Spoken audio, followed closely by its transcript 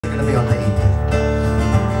going to be on the EP.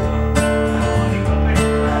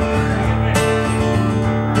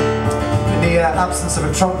 In the absence of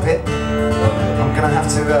a trumpet, I'm going to have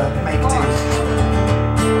to make do.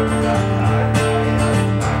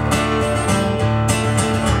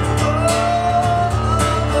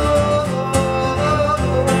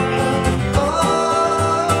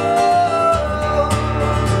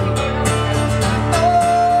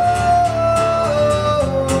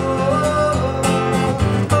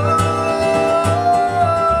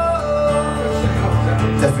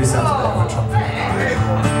 Definitely sounds better for a trumpet.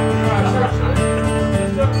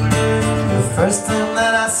 The first time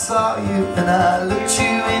that I saw you and I looked you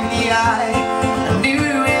in the eye, I knew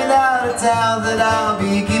without a doubt that I'll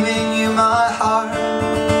be giving you my heart.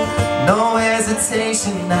 No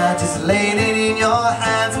hesitation, I just laid it in your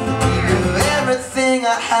hands. Gave you everything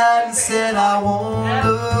I had and said I won't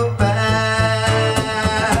look back.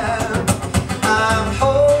 I'm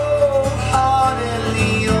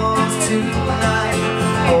wholeheartedly yours tonight.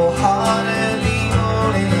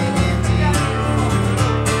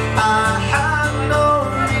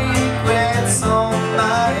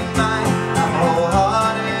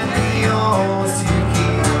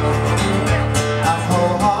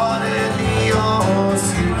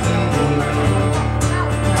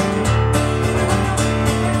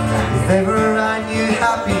 If ever I knew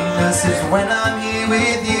happiness is when I'm here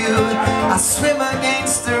with you. I swim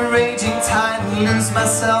against the raging tide and lose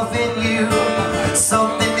myself in you.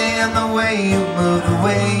 Something in the way you move, the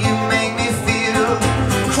way you make me feel.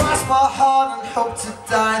 Cross my heart and hope to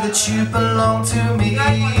die that you belong to me.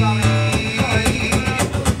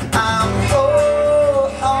 I'm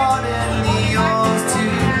wholeheartedly yours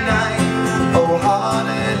tonight,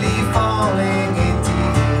 wholeheartedly falling in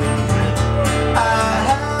deep. I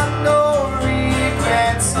have no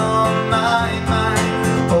regrets on my mind,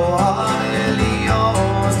 wholeheartedly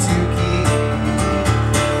yours to keep.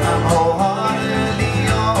 I'm wholeheartedly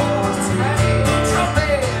yours to keep.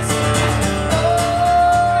 Trumpets!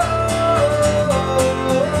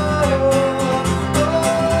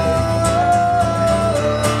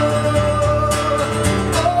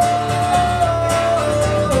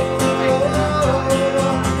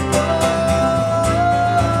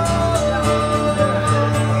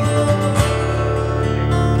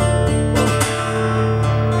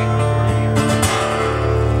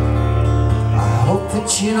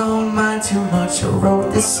 You don't mind too much, I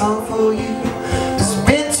wrote this song for you. There's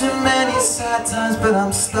been too many sad times, but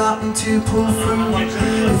I'm starting to pull through.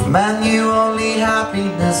 If man knew only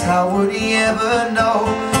happiness, how would he ever know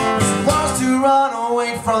which ones to run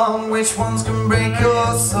away from, which ones can break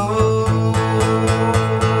your soul?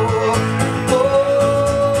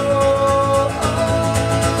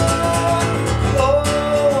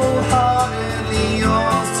 Wholeheartedly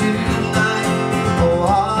yours tonight,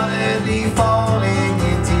 wholeheartedly falling.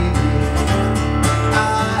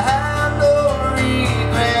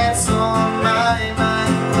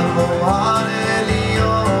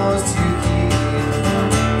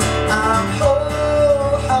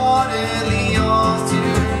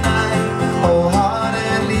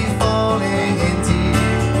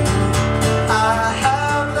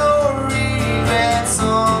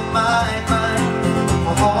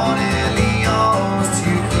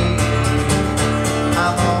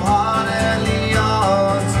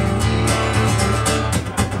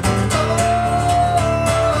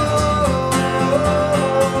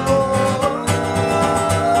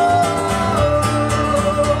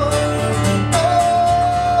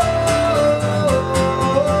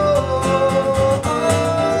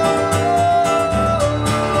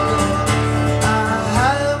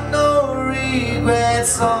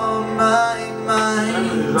 On my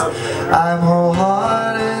mind, I'm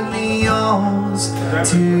wholeheartedly yours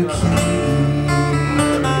to keep.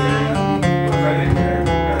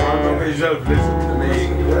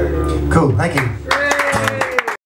 Cool, thank you.